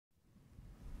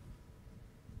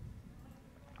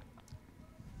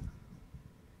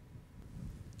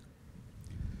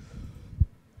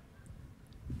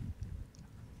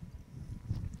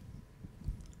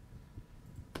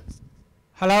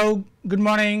Hello, good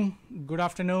morning, good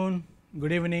afternoon,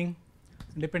 good evening,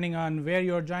 depending on where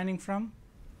you are joining from.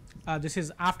 This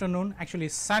is afternoon, actually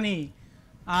sunny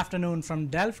afternoon from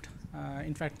Delft.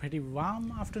 In fact, pretty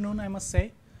warm afternoon, I must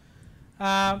say.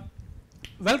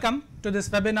 Welcome to this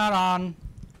webinar on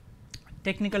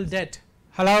technical debt.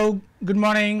 Hello, good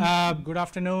morning, good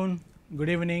afternoon, good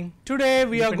evening. Today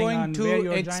we are going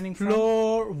to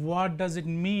explore what does it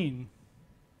mean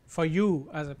for you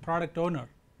as a product owner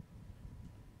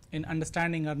in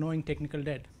understanding or knowing technical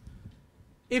debt.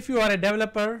 If you are a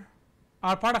developer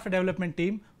or part of a development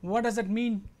team, what does it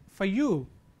mean for you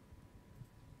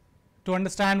to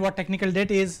understand what technical debt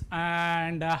is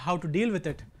and how to deal with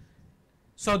it?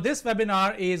 So this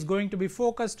webinar is going to be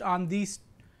focused on these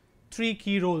three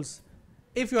key roles.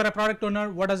 If you are a product owner,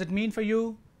 what does it mean for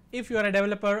you? If you are a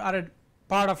developer or a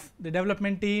part of the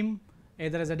development team,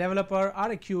 either as a developer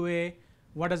or a QA,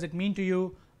 what does it mean to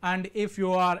you? And if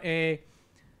you are a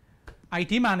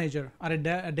IT manager or a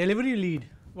delivery lead,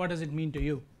 what does it mean to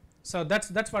you? So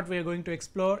that's what we are going to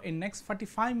explore in next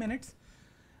 45 minutes.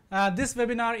 This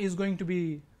webinar is going to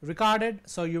be recorded,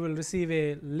 so you will receive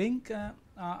a link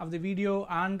of the video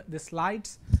and the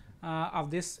slides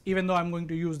of this. Even though I'm going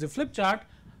to use the flip chart,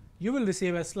 you will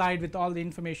receive a slide with all the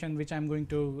information which I'm going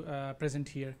to present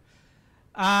here.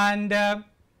 And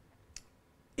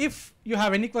if you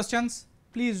have any questions,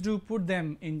 please do put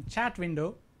them in chat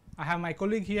window. I have my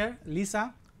colleague here,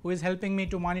 Lisa, who is helping me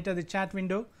to monitor the chat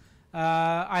window.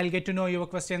 I'll get to know your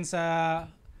questions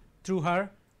through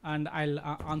her, and I'll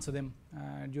answer them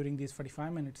during these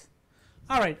 45 minutes.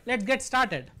 All right, let's get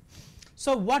started.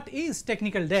 So what is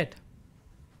technical debt?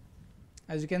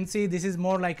 As you can see, this is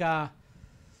more like a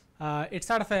it's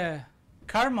sort of a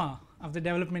karma of the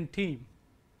development team.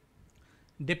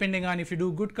 Depending on if you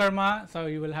do good karma, so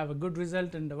you will have a good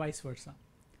result, and vice versa.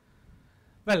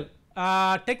 Well,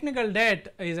 technical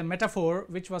debt is a metaphor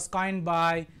which was coined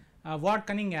by Ward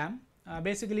Cunningham,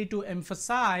 basically to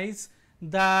emphasize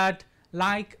that,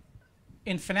 like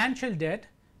in financial debt,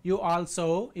 you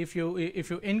also, if you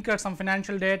incur some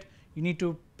financial debt, you need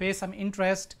to pay some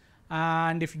interest,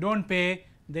 and if you don't pay,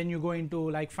 then you go into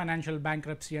like financial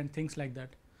bankruptcy and things like that.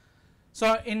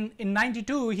 So in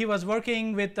 92, he was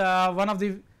working with one of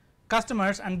the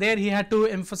customers, and there he had to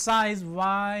emphasize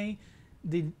why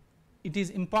it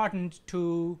is important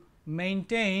to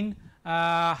maintain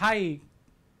high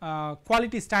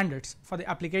quality standards for the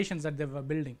applications that they were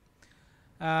building.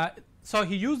 So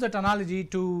he used that analogy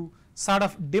to sort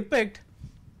of depict,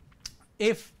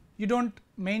 if you don't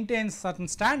maintain certain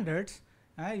standards,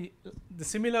 the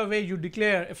similar way you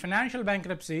declare a financial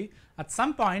bankruptcy, at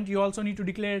some point you also need to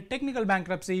declare technical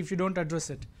bankruptcy if you don't address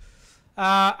it.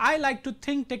 I like to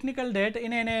think technical debt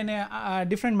in a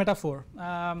different metaphor.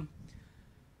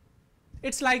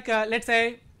 It's like, let's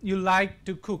say you like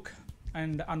to cook,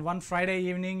 and on one Friday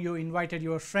evening you invited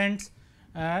your friends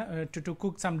to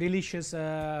cook some delicious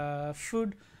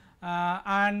food,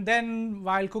 and then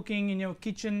while cooking in your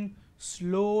kitchen,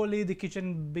 slowly the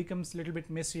kitchen becomes a little bit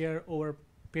messier over a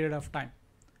period of time.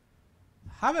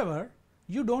 However,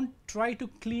 you don't try to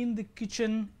clean the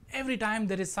kitchen every time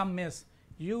there is some mess.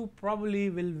 You probably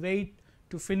will wait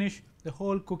to finish the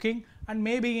whole cooking, and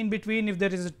maybe in between, if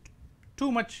there is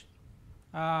too much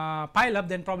pile up,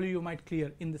 then probably you might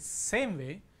clear. In the same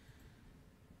way,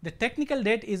 the technical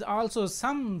debt is also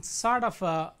some sort of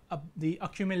the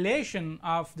accumulation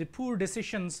of the poor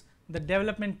decisions the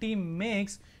development team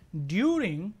makes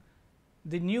during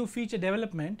the new feature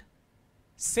development.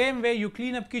 Same way you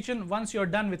clean up kitchen, once you are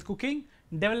done with cooking,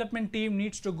 development team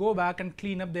needs to go back and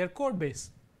clean up their code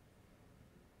base.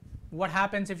 What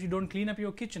happens if you don't clean up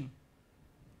your kitchen?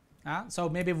 So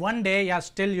maybe one day, yeah,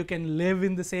 still you can live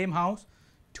in the same house.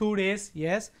 2 days,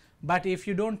 yes, but if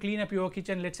you don't clean up your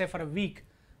kitchen, let's say for a week,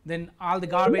 then all the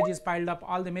garbage is piled up,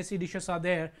 all the messy dishes are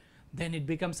there, then it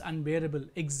becomes unbearable.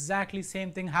 Exactly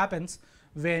same thing happens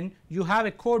when you have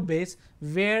a code base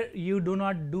where you do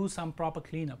not do some proper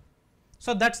cleanup.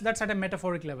 So that's at a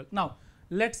metaphoric level. Now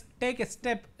let's take a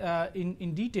step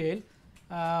in detail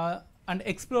and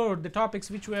explore the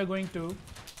topics which we are going to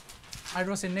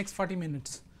address in next 40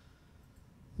 minutes.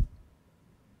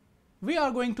 We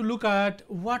are going to look at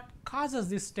what causes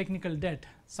this technical debt.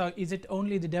 So is it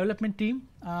only the development team,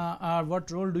 or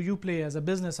what role do you play as a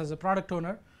business, as a product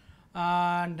owner,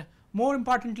 and more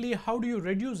importantly, how do you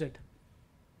reduce it,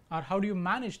 or how do you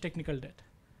manage technical debt,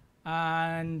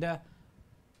 and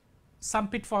some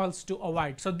pitfalls to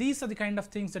avoid. So these are the kind of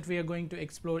things that we are going to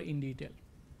explore in detail.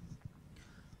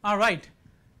 All right,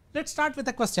 let's start with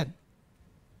a question.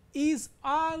 Is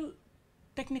all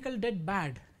technical debt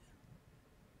bad?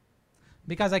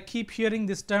 because I keep hearing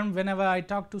this term whenever I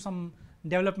talk to some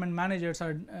development managers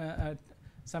or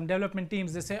some development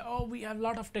teams, they say, oh, we have a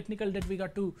lot of technical debt, we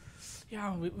got to,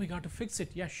 yeah, we got to fix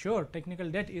it. Yeah, sure, technical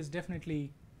debt is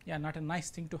definitely, yeah, not a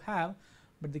nice thing to have,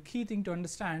 but the key thing to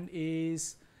understand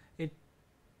is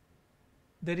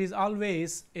there is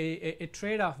always a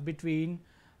trade-off between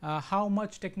how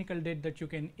much technical debt that you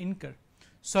can incur.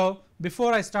 So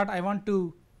before I start, I want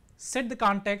to set the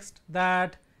context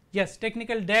that yes,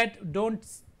 technical debt, don't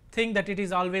think that it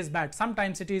is always bad.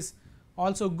 Sometimes it is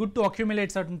also good to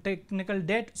accumulate certain technical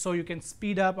debt so you can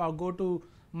speed up or go to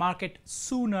market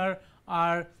sooner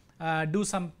or do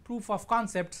some proof of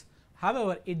concepts.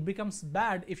 However, it becomes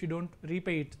bad if you don't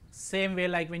repay it. Same way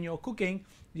like when you're cooking,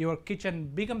 your kitchen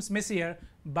becomes messier,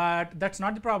 but that's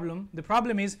not the problem. The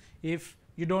problem is if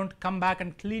you don't come back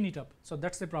and clean it up. So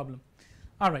that's the problem.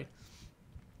 All right.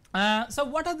 So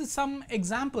what are some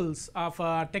examples of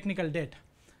technical debt?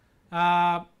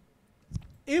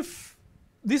 If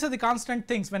these are the constant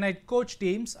things when I coach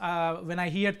teams, when I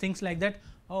hear things like that,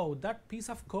 oh, that piece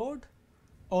of code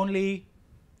only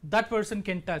that person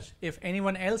can touch. If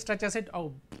anyone else touches it,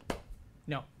 oh,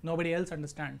 no, nobody else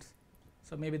understands.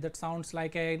 So maybe that sounds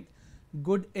like a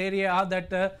good area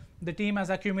that the team has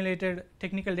accumulated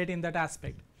technical debt in that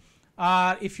aspect.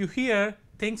 If you hear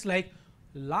things like,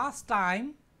 last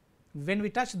time when we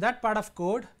touched that part of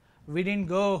code, we didn't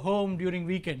go home during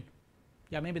weekend.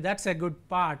 Yeah, maybe that's a good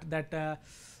part that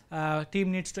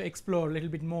team needs to explore a little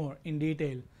bit more in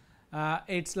detail.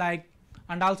 It's like,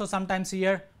 and also sometimes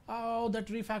here, oh, that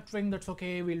refactoring, that's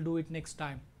okay, we'll do it next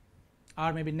time,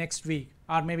 or maybe next week,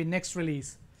 or maybe next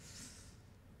release.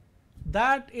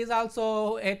 That is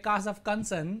also a cause of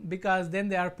concern, because then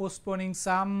they are postponing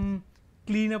some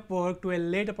cleanup work to a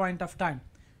later point of time.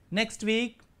 Next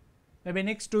week, maybe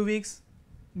next 2 weeks,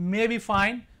 may be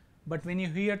fine, but when you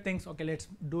hear things, okay, let's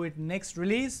do it next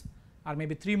release, or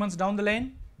maybe 3 months down the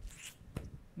lane,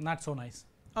 not so nice.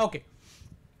 Okay.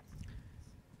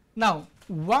 Now,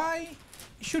 why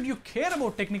should you care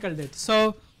about technical debt?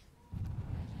 So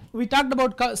we talked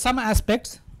about some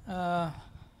aspects.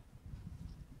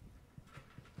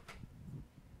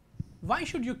 Why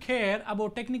should you care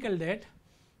about technical debt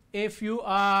if you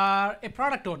are a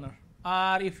product owner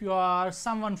or if you are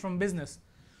someone from business?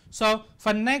 So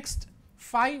for next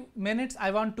 5 minutes,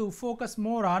 I want to focus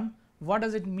more on what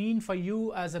does it mean for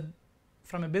you as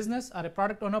from a business or a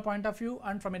product owner point of view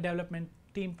and from a development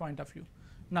team point of view.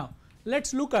 Now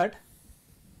let's look at,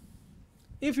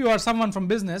 if you are someone from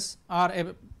business,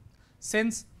 or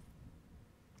since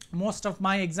most of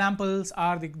my examples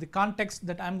are the context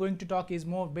that I'm going to talk is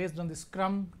more based on the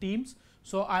Scrum teams,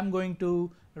 so I'm going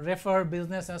to refer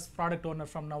business as product owner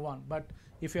from now on. But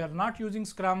if you are not using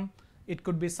Scrum, it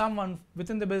could be someone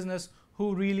within the business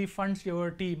who really funds your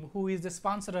team, who is the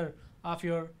sponsor of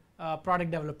your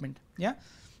product development. Yeah.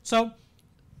 So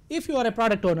if you are a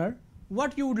product owner,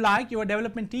 what you would like your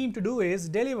development team to do is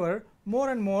deliver more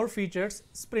and more features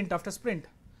sprint after sprint.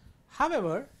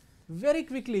 However, very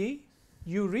quickly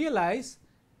you realize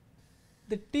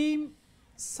the team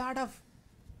sort of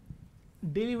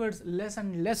delivers less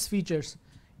and less features.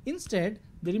 Instead,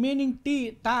 the remaining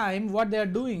time, what they are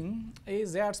doing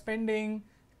is they are spending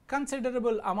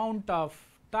considerable amount of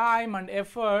time and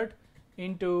effort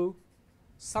into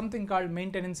something called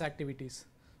maintenance activities.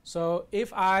 So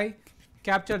if I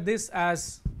capture this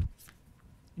as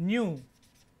new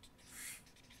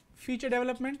feature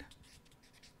development,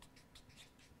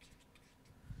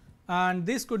 and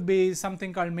this could be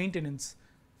something called maintenance.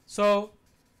 So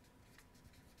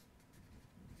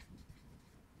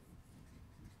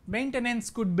maintenance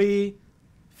could be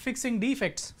fixing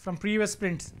defects from previous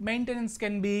sprints. Maintenance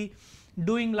can be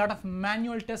doing a lot of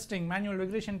manual testing, manual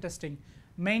regression testing.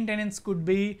 Maintenance could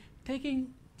be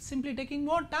simply taking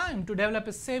more time to develop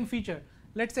a same feature.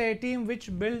 Let's say a team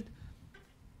which built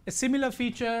a similar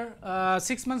feature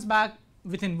 6 months back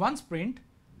within one sprint,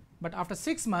 but after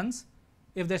 6 months,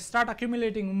 if they start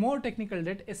accumulating more technical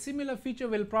debt, a similar feature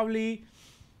will probably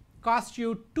cost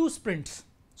you 2 sprints.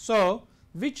 So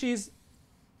which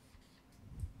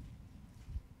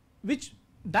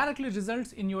directly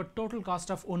results in your total cost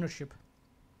of ownership.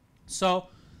 So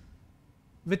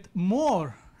with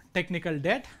more technical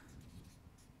debt,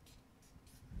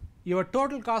 your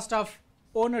total cost of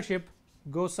ownership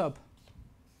goes up.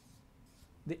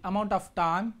 The amount of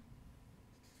time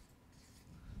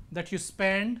that you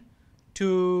spend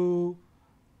to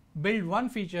build one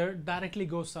feature directly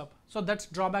goes up. So that's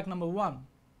drawback number 1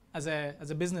 as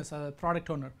a business, as a product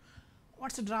owner.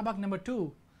 What's the drawback number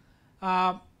 2?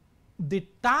 The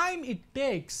time it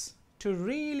takes to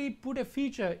really put a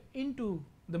feature into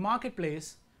the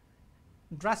marketplace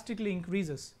drastically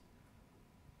increases.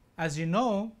 As you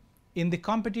know, in the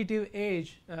competitive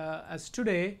age as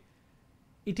today,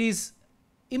 it is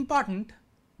important.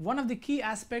 One of the key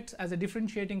aspects as a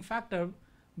differentiating factor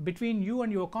between you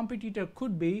and your competitor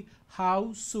could be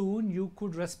how soon you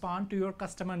could respond to your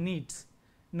customer needs.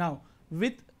 Now,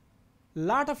 with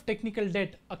lot of technical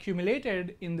debt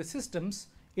accumulated in the systems,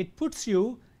 it puts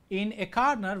you in a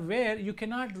corner where you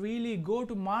cannot really go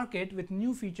to market with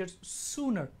new features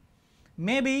sooner.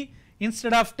 Maybe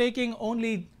instead of taking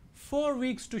only 4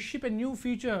 weeks to ship a new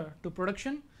feature to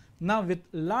production, now with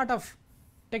lot of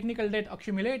technical debt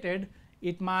accumulated,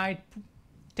 it might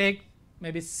take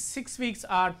maybe 6 weeks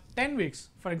or 10 weeks,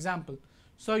 for example.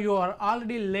 So you are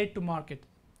already late to market.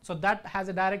 So that has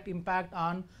a direct impact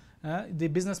on the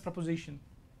business proposition.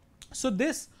 So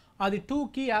these are the two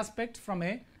key aspects from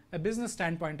a business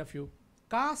standpoint of view: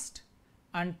 cost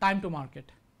and time to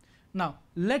market. Now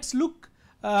let's look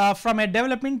from a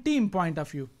development team point of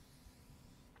view.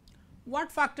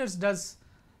 What factors does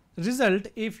result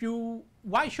if you,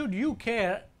 why should you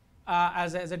care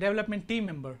as a development team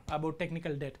member about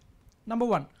technical debt? Number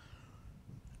one,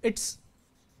 it's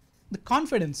the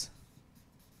confidence.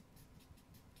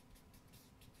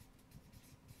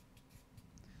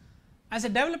 As a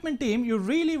development team, you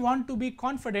really want to be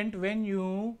confident when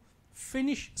you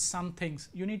finish some things.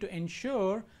 You need to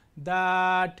ensure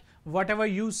that whatever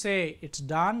you say it's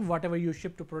done, whatever you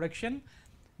ship to production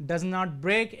does not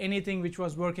break anything which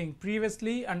was working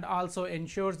previously, and also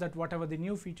ensures that whatever the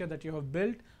new feature that you have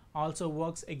built also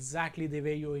works exactly the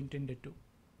way you intended to.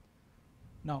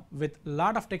 Now with a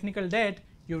lot of technical debt,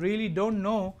 you really don't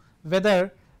know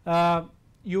whether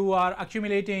you are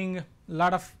accumulating a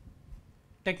lot of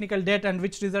technical debt and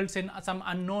which results in some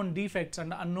unknown defects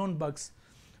and unknown bugs.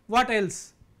 What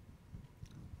else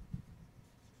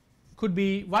could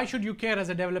be, why should you care as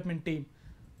a development team?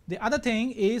 The other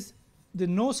thing is the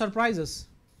no surprises.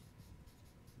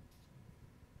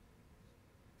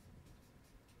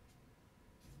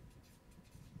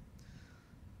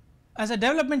 As a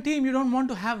development team, you don't want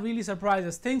to have really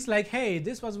surprises. Things like, hey,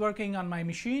 this was working on my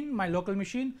machine, my local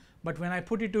machine, but when I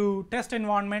put it to test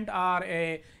environment or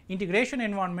a integration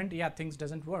environment, yeah, things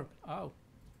doesn't work. Oh,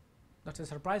 that's a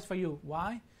surprise for you.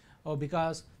 Why? Oh,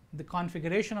 because the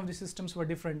configuration of the systems were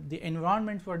different, the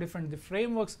environments were different, the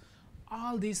frameworks,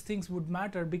 all these things would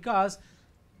matter, because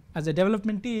as a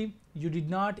development team, you did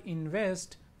not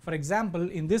invest, for example,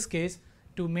 in this case,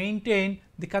 to maintain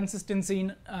the consistency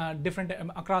in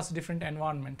across different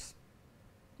environments.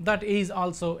 That is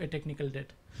also a technical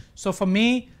debt. So for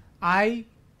me, I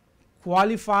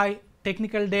qualify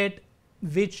technical debt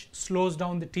which slows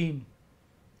down the team.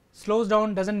 Slows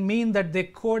down doesn't mean that they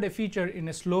code a feature in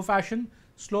a slow fashion.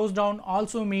 Slows down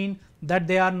also mean that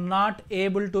they are not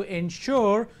able to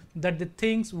ensure that the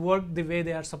things work the way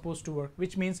they are supposed to work,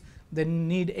 which means they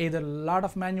need either a lot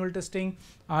of manual testing,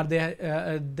 or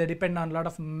they depend on a lot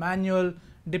of manual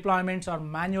deployments or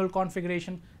manual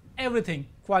configuration. Everything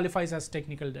qualifies as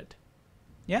technical debt.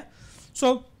 Yeah.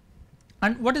 So,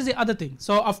 and what is the other thing?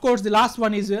 So of course the last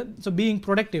one is so being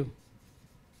productive.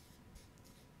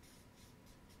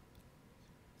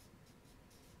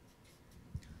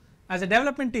 As a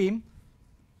development team,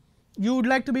 you would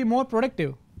like to be more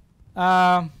productive.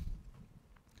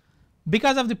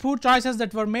 Because of the poor choices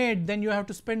that were made, then you have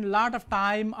to spend a lot of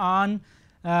time on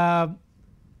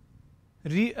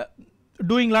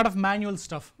doing a lot of manual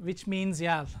stuff, which means,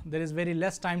 yeah, there is very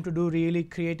less time to do really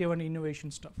creative and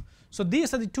innovation stuff. So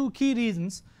these are the two key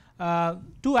reasons,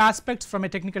 two aspects from a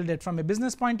technical debt, from a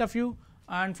business point of view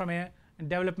and from a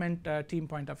development team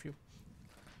point of view.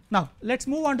 Now let's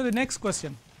move on to the next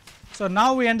question. So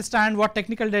now we understand what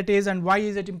technical debt is and why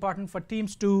is it important for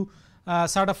teams to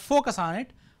sort of focus on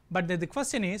it. But the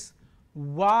question is,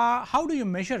 how do you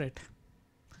measure it?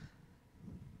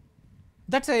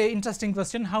 That's an interesting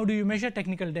question. How do you measure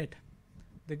technical debt?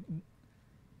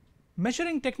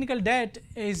 Measuring technical debt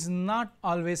is not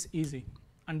always easy,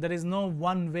 and there is no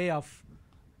one way of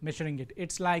measuring it.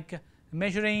 It's like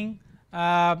measuring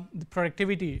the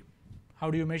productivity. How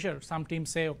do you measure? Some teams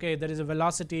say, okay, there is a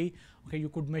velocity, okay, you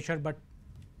could measure, but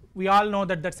we all know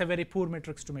that that's a very poor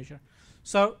metrics to measure.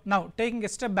 So now taking a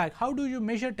step back, how do you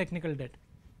measure technical debt,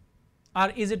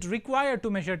 or is it required to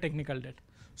measure technical debt?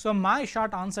 So my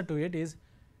short answer to it is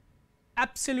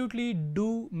absolutely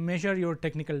do measure your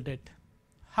technical debt.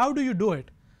 How do you do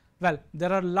it? Well,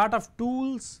 there are a lot of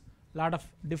tools, lot of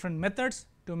different methods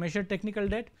to measure technical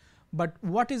debt, but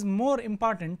what is more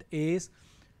important is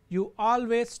you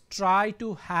always try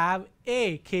to have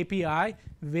a KPI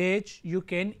which you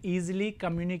can easily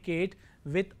communicate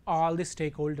with all the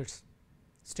stakeholders.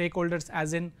 Stakeholders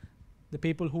as in the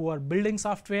people who are building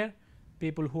software,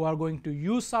 people who are going to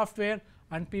use software,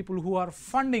 and people who are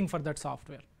funding for that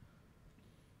software.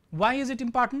 Why is it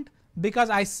important? Because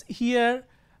I hear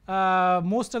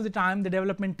most of the time the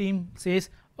development team says,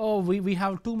 oh, we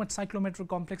have too much cyclometric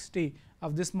complexity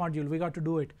of this module, we got to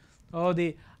do it. Oh,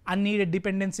 the unneeded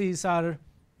dependencies are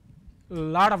a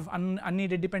lot of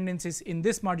unneeded dependencies in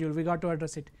this module, we got to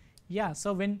address it. Yeah,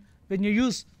 so when you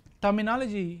use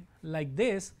terminology like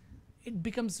this, it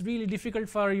becomes really difficult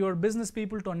for your business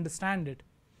people to understand it.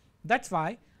 That's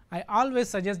why I always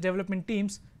suggest development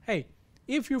teams, hey,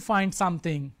 if you find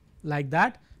something like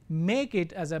that, make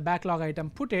it as a backlog item,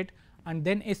 put it and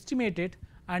then estimate it,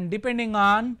 and depending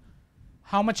on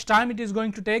how much time it is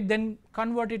going to take, then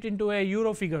convert it into a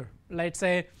euro figure. Let's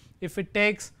say if it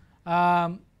takes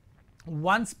 1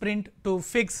 sprint to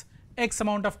fix X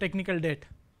amount of technical debt,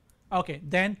 okay,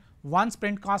 then 1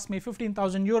 sprint costs me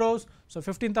 15,000 euros. So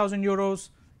 15,000 euros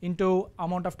into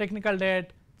amount of technical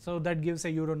debt, so that gives a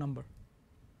euro number.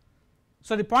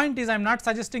 So the point is, I am not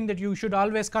suggesting that you should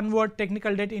always convert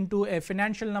technical debt into a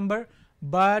financial number,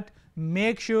 but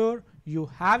make sure you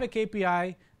have a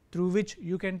KPI through which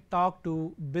you can talk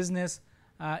to business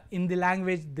in the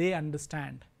language they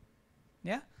understand.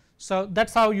 Yeah, so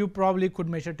that's how you probably could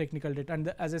measure technical debt.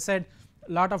 And as I said,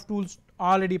 a lot of tools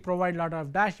already provide a lot of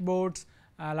dashboards,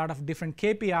 a lot of different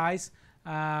KPIs,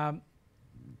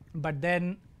 but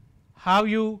then how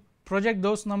you project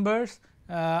those numbers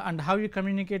and how you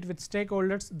communicate with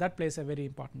stakeholders, that plays a very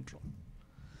important role.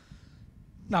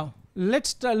 Now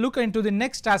let's look into the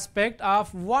next aspect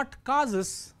of what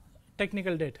causes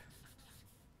technical debt.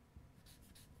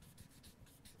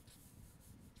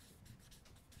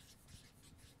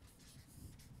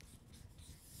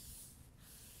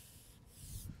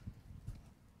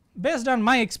 Based on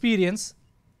my experience,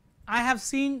 I have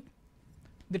seen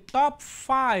the top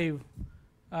 5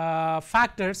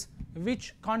 factors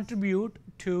which contribute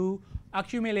to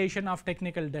accumulation of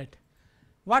technical debt.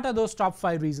 What are those top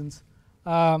 5 reasons?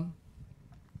 The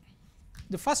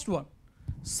first one,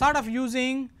 sort of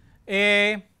using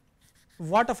a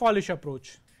waterfallish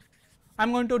approach. I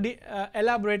am going to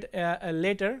elaborate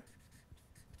later.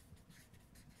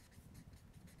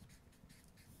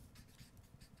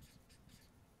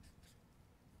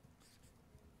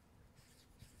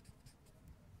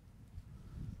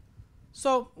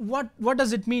 So what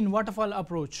does it mean, waterfall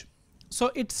approach?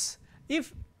 So it's,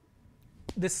 if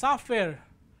the software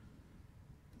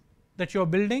that you are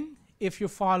building, if you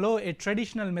follow a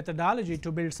traditional methodology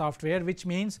to build software, which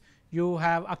means you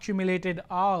have accumulated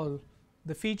all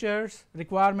the features,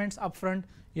 requirements upfront,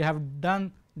 you have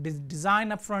done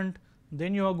design upfront,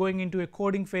 then you are going into a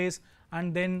coding phase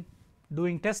and then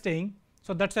doing testing.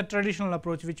 So that's a traditional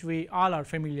approach which we all are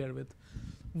familiar with.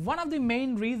 One of the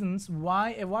main reasons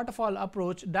why a waterfall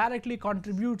approach directly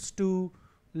contributes to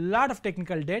lot of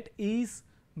technical debt is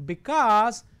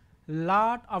because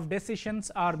lot of decisions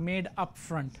are made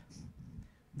upfront.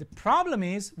 The problem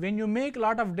is, when you make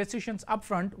lot of decisions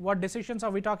upfront, what decisions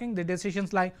are we talking? The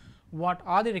decisions like, what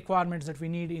are the requirements that we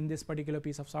need in this particular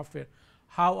piece of software?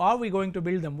 How are we going to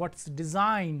build them? What's the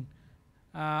design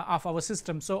of our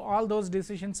system? So all those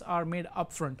decisions are made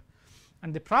upfront,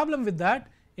 and the problem with that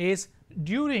is,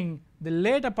 during the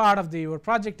later part of your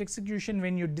project execution,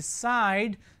 when you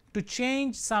decide to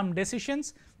change some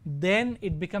decisions, then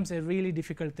it becomes a really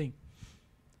difficult thing,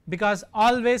 because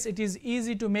always it is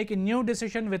easy to make a new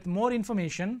decision with more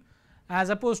information as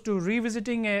opposed to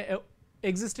revisiting a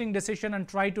existing decision and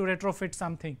try to retrofit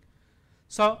something.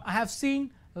 So I have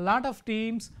seen a lot of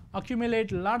teams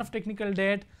accumulate a lot of technical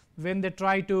debt when they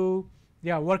try to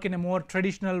work in a more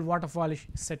traditional waterfallish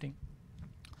setting.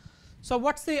 So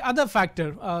what's the other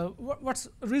factor? What's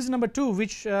reason number 2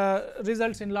 which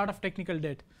results in a lot of technical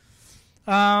debt?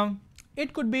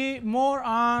 It could be more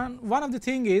on, one of the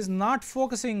thing is not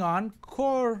focusing on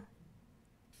core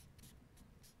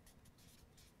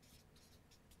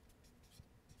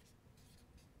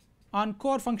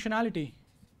functionality.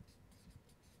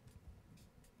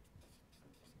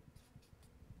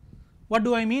 What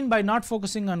do I mean by not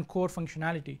focusing on core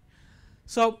functionality?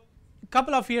 So a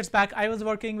couple of years back, I was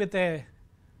working with a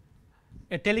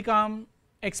telecom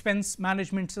expense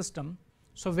management system,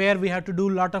 so where we had to do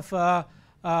a lot of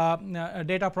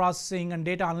data processing and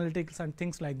data analytics and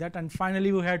things like that, and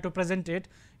finally we had to present it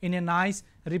in a nice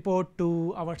report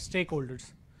to our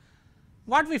stakeholders.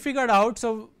 What we figured out,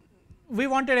 so we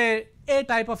wanted a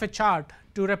type of a chart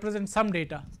to represent some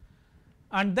data,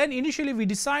 and then initially we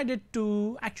decided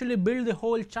to actually build the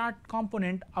whole chart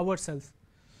component ourselves.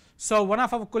 So one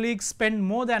of our colleagues spent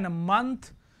more than a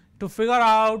month to figure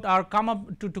out or come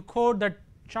up to code that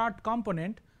chart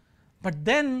component, but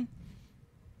then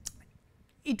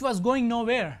it was going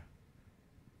nowhere.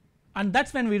 and that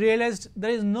is when we realized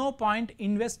there is no point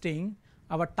investing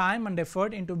our time and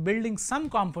effort into building some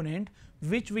component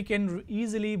which we can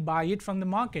easily buy it from the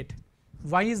market.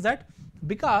 Why is that?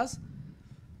 Because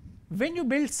when you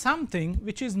build something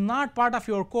which is not part of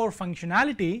your core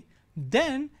functionality,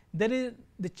 then there is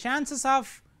the chances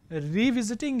of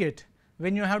revisiting it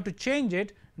when you have to change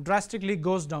it drastically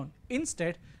goes down.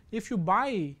 Instead, if you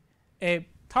buy a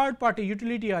third party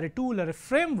utility or a tool or a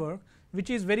framework which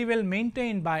is very well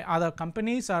maintained by other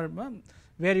companies, or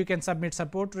where you can submit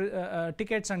support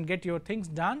tickets and get your things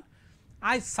done,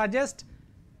 I suggest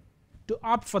to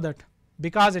opt for that,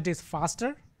 because it is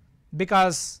faster,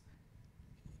 because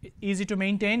easy to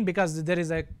maintain, because there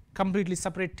is a completely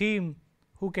separate team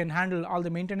who can handle all the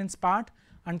maintenance part,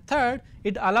 and third,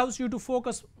 it allows you to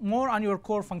focus more on your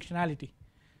core functionality.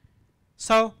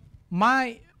 So,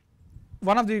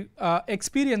 one of the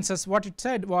experiences, what it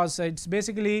said was, it's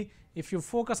basically if you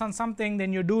focus on something,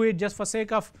 then you do it just for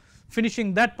sake of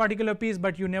finishing that particular piece,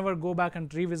 but you never go back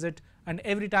and revisit, and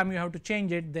every time you have to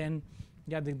change it, then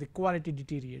yeah, the quality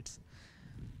deteriorates.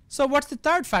 So, what is the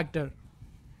third factor?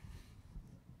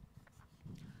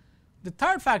 The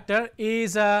third factor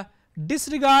is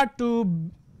disregard to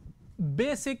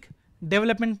basic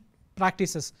development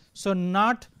practices. So,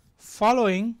 not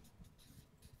following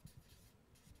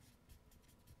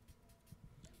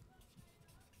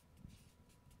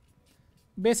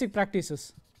basic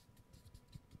practices.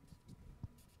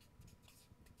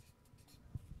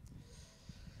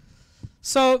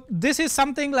 So, this is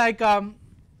something like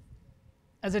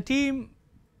as a team,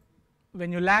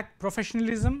 when you lack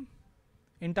professionalism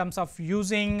in terms of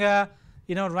using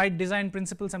right design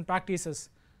principles and practices,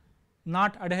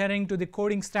 not adhering to the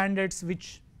coding standards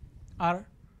which are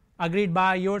agreed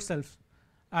by yourself,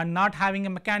 and not having a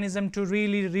mechanism to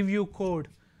really review code.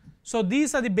 So,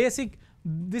 these are the basic,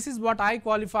 this is what I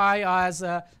qualify as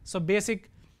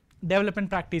basic development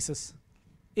practices.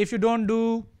 If you do not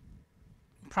do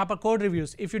proper code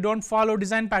reviews, if you do not follow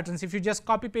design patterns, if you just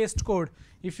copy paste code,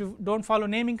 if you do not follow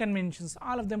naming conventions,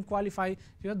 all of them qualify,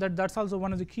 that is also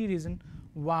one of the key reasons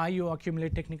why you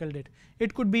accumulate technical debt.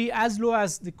 It could be as low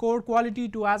as the code quality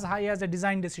to as high as a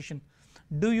design decision.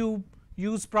 Do you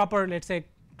use proper, let us say,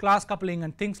 class coupling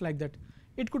and things like that.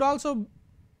 It could also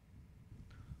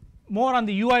more on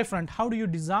the UI front, how do you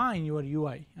design your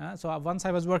UI? So, once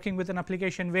I was working with an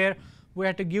application where we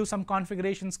had to give some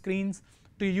configuration screens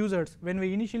to users. When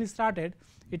we initially started,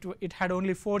 it had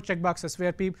only 4 checkboxes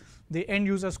where the end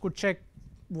users could check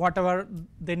whatever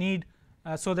they need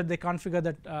so that they configure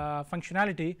that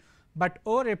functionality. But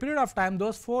over a period of time,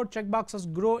 those 4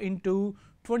 checkboxes grow into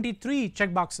 23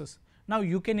 checkboxes. Now,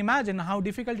 you can imagine how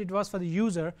difficult it was for the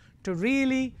user to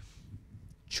really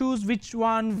choose which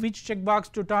checkbox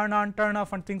to turn on, turn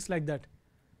off, and things like that.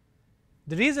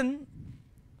 The reason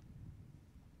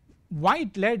why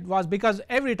it led was because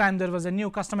every time there was a new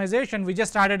customization, we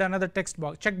just added another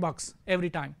checkbox every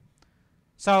time.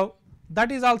 So,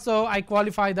 that is also, I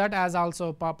qualify that as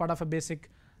also part of a basic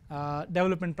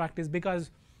development practice,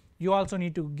 because you also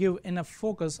need to give enough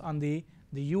focus on the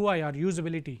UI or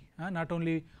usability, not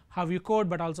only how you code,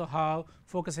 but also how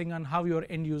focusing on how your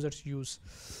end users use.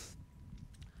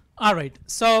 All right.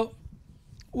 So,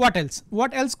 what else?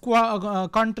 What else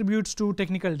contributes to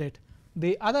technical debt?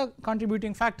 The other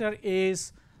contributing factor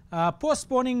is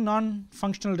postponing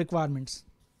non-functional requirements.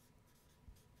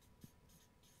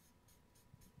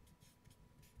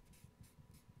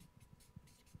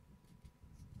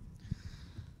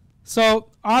 So,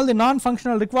 all the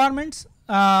non-functional requirements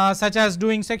such as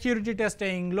doing security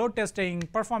testing, load testing,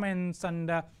 performance,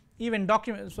 and even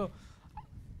documents. So,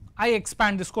 I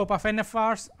expand the scope of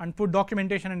NFRs and put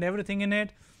documentation and everything in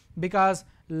it, because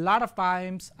a lot of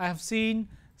times I have seen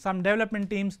some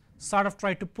development teams sort of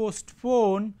try to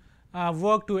postpone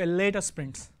work to a later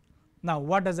sprints. Now,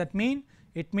 what does that mean?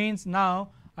 It means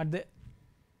now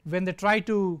when they try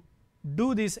to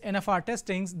do these NFR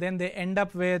testings, then they end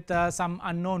up with some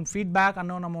unknown feedback,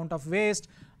 unknown amount of waste,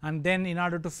 and then in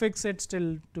order to fix it,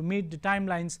 still to meet the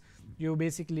timelines, you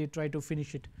basically try to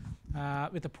finish it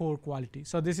with a poor quality.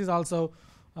 So, this is also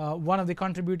one of the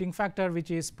contributing factor, which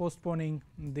is postponing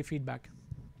the feedback.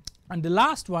 And the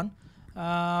last one,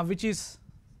 which is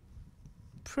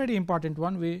pretty important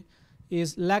one,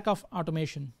 is lack of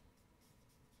automation.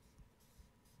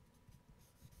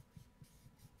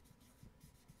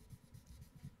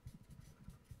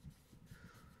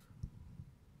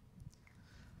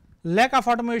 Lack of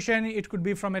automation, it could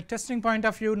be from a testing point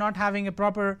of view, not having a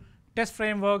proper test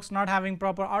frameworks, not having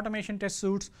proper automation test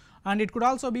suites, and it could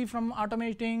also be from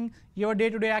automating your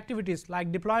day-to-day activities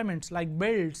like deployments, like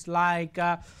builds, like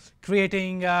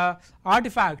creating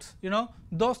artifacts,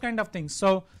 those kind of things.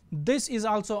 So this is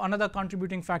also another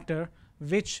contributing factor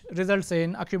which results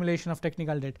in accumulation of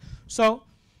technical debt. So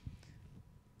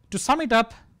to sum it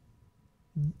up,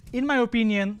 in my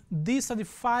opinion, these are the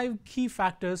 5 key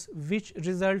factors which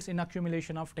results in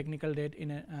accumulation of technical debt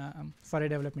in for a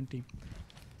development team.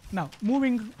 Now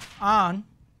moving on,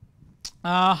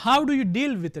 how do you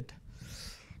deal with it?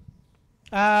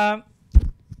 How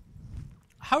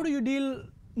do you deal?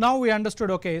 Now we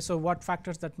understood, okay, so what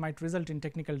factors that might result in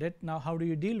technical debt. Now how do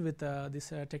you deal with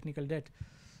this technical debt?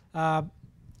 I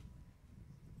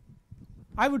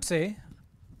would say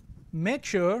make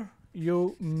sure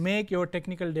you make your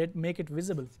technical debt, make it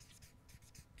visible.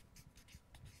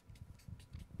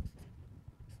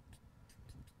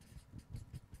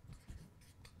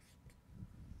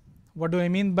 What do I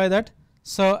mean by that?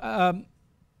 So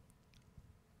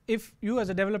if you as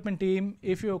a development team,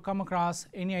 if you come across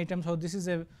any item, so this is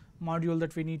a module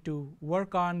that we need to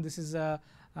work on, this is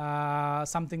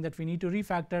something that we need to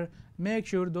refactor, make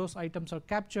sure those items are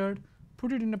captured,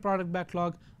 put it in a product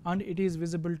backlog, and it is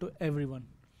visible to everyone.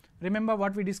 Remember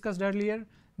what we discussed earlier,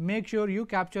 make sure you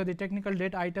capture the technical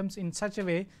debt items in such a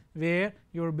way where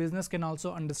your business can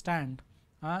also understand.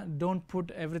 Don't put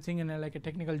everything in like a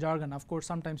technical jargon. Of course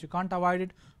sometimes you can't avoid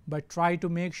it, but try to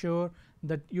make sure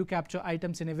that you capture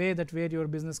items in a way that where your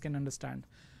business can understand.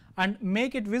 And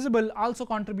make it visible also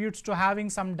contributes to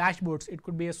having some dashboards. It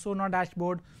could be a Sonar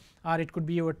dashboard, or it could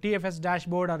be your TFS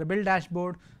dashboard or a build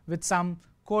dashboard with some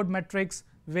code metrics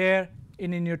where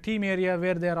in your team area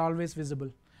where they are always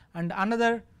visible. And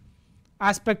another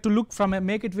aspect to look from a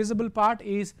make it visible part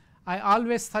is I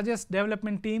always suggest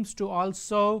development teams to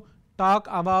also talk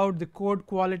about the code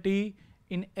quality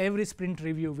in every sprint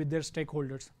review with their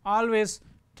stakeholders. Always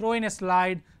throw in a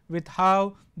slide with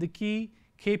how the key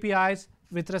KPIs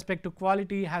with respect to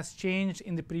quality has changed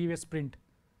in the previous sprint.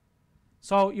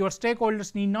 So your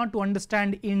stakeholders need not to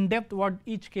understand in depth what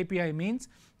each KPI means,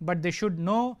 but they should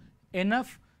know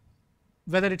enough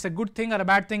whether it's a good thing or a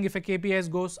bad thing if a KPI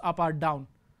goes up or down.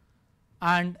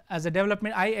 And as a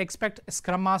development, I expect a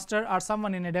scrum master or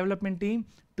someone in a development team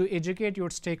to educate your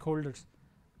stakeholders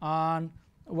on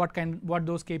what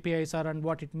those KPIs are and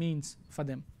what it means for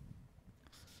them.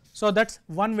 So that's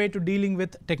one way to dealing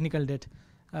with technical debt.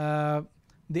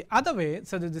 The other way,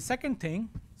 so the second thing,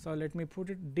 so let me put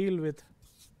it, deal with.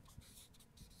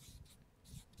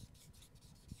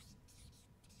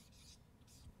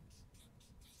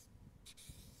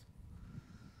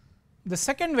 The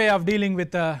second way of dealing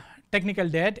with technical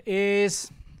debt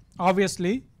is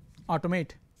obviously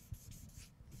automate.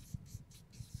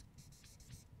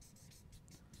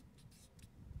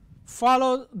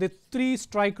 Follow the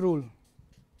 3-strike rule.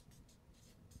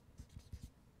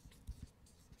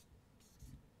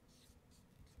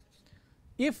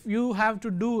 If you have to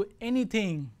do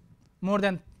anything more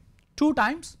than 2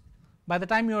 times, by the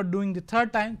time you are doing the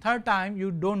third time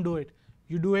you don't do it,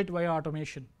 you do it via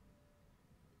automation.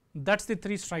 That's the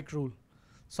 3-strike rule.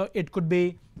 So it could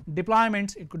be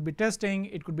deployments, it could be testing,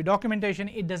 it could be documentation,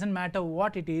 it doesn't matter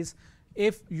what it is.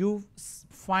 If you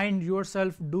find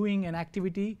yourself doing an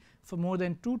activity for more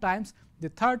than 2 times, the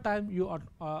third time you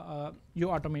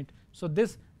automate. So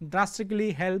this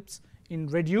drastically helps in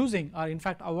reducing or in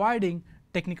fact avoiding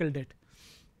technical debt.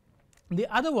 The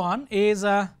other one is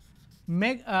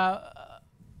make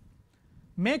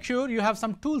sure you have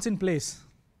some tools in place.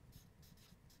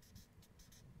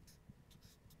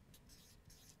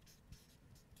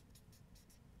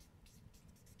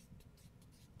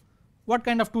 What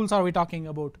kind of tools are we talking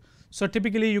about? So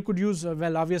typically you could use,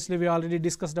 well, obviously we already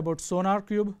discussed about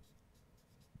SonarQube.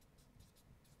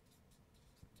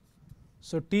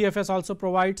 So TFS also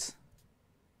provides,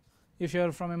 if you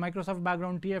are from a Microsoft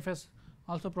background, TFS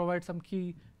also provides some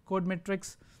key code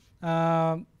metrics,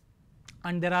 and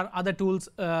there are other tools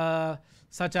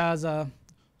such as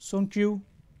SonarQube.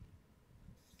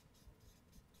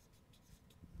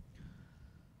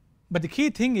 But the key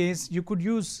thing is you could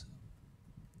use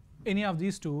any of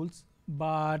these tools,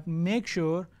 but make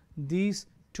sure these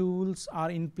tools are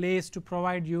in place to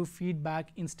provide you feedback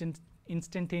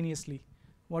instantaneously.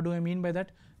 What do I mean by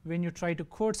that? When you try to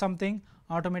code something,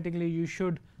 automatically you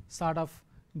should sort of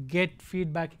get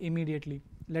feedback immediately.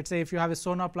 Let's say if you have a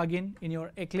Sonar plugin in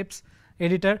your Eclipse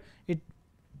editor, it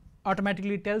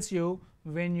automatically tells you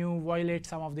when you violate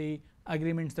some of the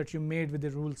agreements that you made with the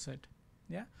rule set.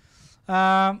 Yeah.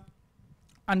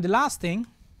 And the last thing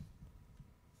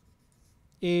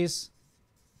is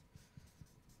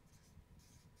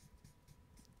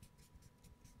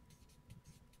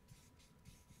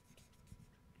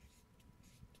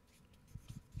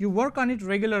you work on it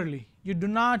regularly. You do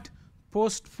not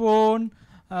postpone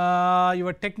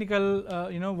your technical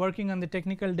working on the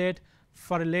technical debt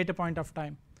for a later point of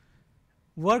time.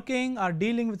 Working or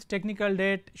dealing with technical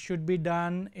debt should be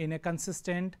done in a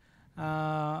consistent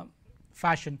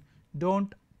fashion.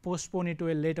 Don't postpone it to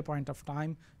a later point of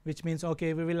time, which means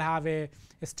okay, we will have a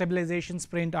stabilization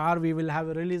sprint, or we will have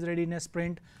a release readiness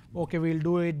sprint. Okay, we will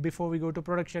do it before we go to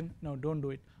production. No, don't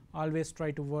do it. Always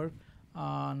try to work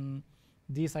on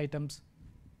these items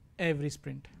every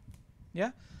sprint.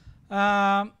 Yeah.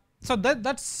 So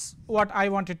that's what I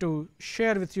wanted to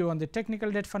share with you on the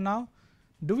technical debt for now.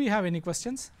 Do we have any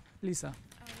questions, Lisa?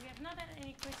 We have not had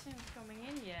any questions coming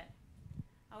in yet.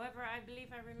 However, I believe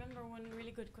I remember one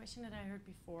really good question that I heard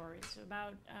before. It's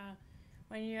about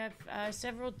when you have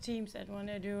several teams that want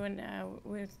to do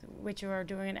with which you are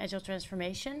doing an agile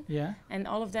transformation. Yeah. And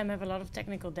all of them have a lot of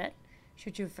technical debt.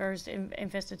 Should you first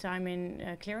invest the time in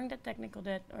clearing that technical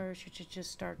debt, or should you just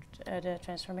start the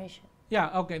transformation?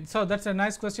 Yeah. Okay. So that's a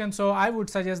nice question. So I would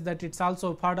suggest that it's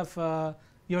also part of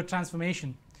your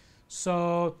transformation.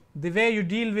 So the way you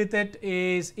deal with it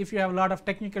is, if you have a lot of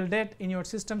technical debt in your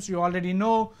systems, you already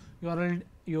know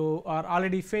you are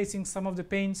already facing some of the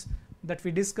pains that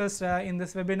we discussed in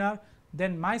this webinar,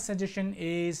 then my suggestion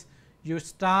is you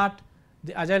start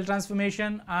the agile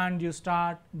transformation and you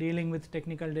start dealing with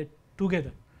technical debt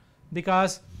together.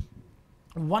 Because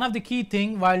one of the key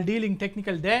thing while dealing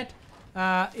technical debt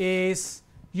is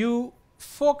you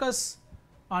focus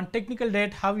on technical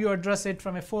debt, how you address it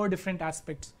from 4 different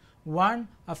aspects. One,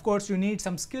 of course, you need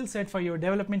some skill set for your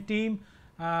development team,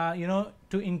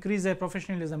 to increase their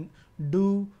professionalism.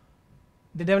 Do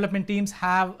the development teams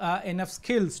have enough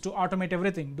skills to automate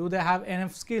everything? Do they have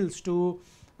enough skills to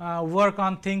work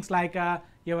on things like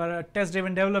your test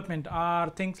driven development,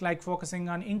 or things like focusing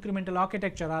on incremental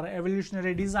architecture or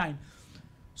evolutionary design?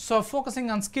 So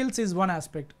focusing on skills is one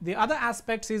aspect. The other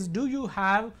aspect is,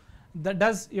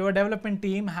 does your development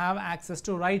team have access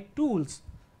to right tools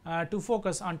to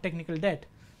focus on technical debt?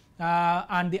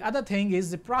 And the other thing is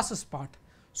the process part.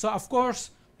 So of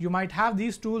course you might have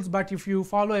these tools, but if you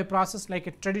follow a process like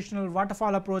a traditional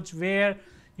waterfall approach where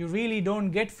you really don't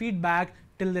get feedback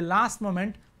till the last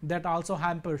moment, that also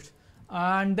hampers.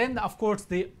 And then of course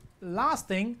the last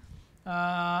thing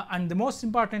and the most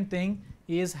important thing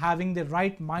is having the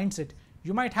right mindset.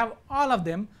 You might have all of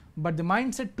them, but the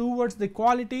mindset towards the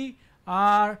quality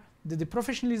or the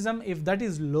professionalism, if that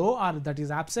is low or that is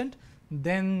absent,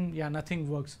 then yeah, nothing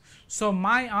works. So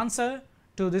my answer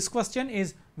to this question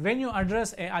is, when you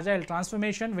address a agile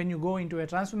transformation, when you go into a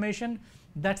transformation,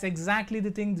 that's exactly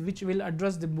the things which will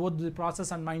address both the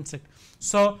process and mindset.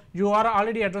 So you are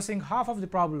already addressing half of the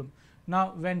problem.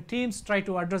 Now when teams try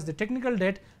to address the technical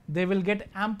debt, they will get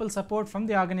ample support from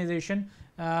the organization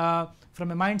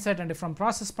from a mindset and from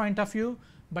process point of view,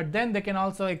 but then they can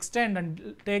also extend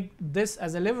and take this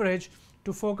as a leverage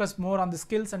to focus more on the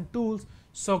skills and tools,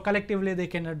 so collectively they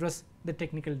can address the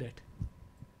technical debt.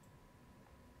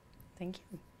 Thank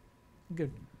you.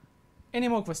 Good. Any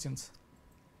more questions?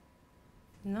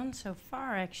 None so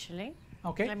far, actually.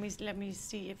 Okay. Let me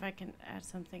see if I can add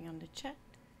something on the chat.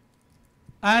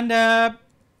 And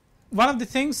one of the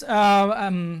things,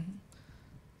 I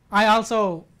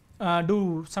also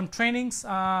do some trainings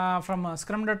from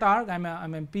Scrum.org. I'm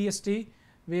a PST,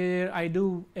 where I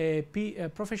do a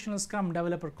professional Scrum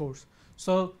developer course.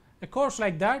 So a course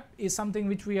like that is something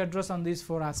which we address on these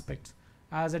 4 aspects.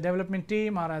 As a development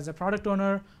team or as a product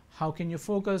owner, how can you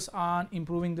focus on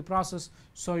improving the process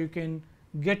so you can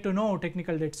get to know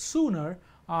technical debt sooner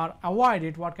or avoid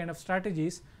it, what kind of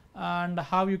strategies, and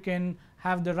how you can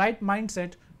have the right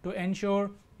mindset to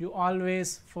ensure you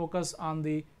always focus on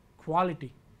the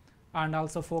quality, and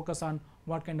also focus on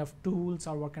what kind of tools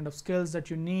or what kind of skills that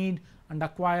you need and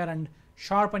acquire and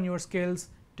sharpen your skills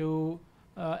to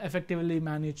effectively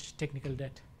manage technical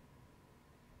debt.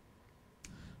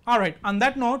 All right, on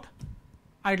that note,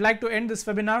 I'd like to end this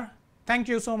webinar. Thank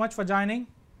you so much for joining.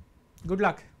 Good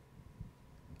luck.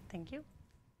 Thank you.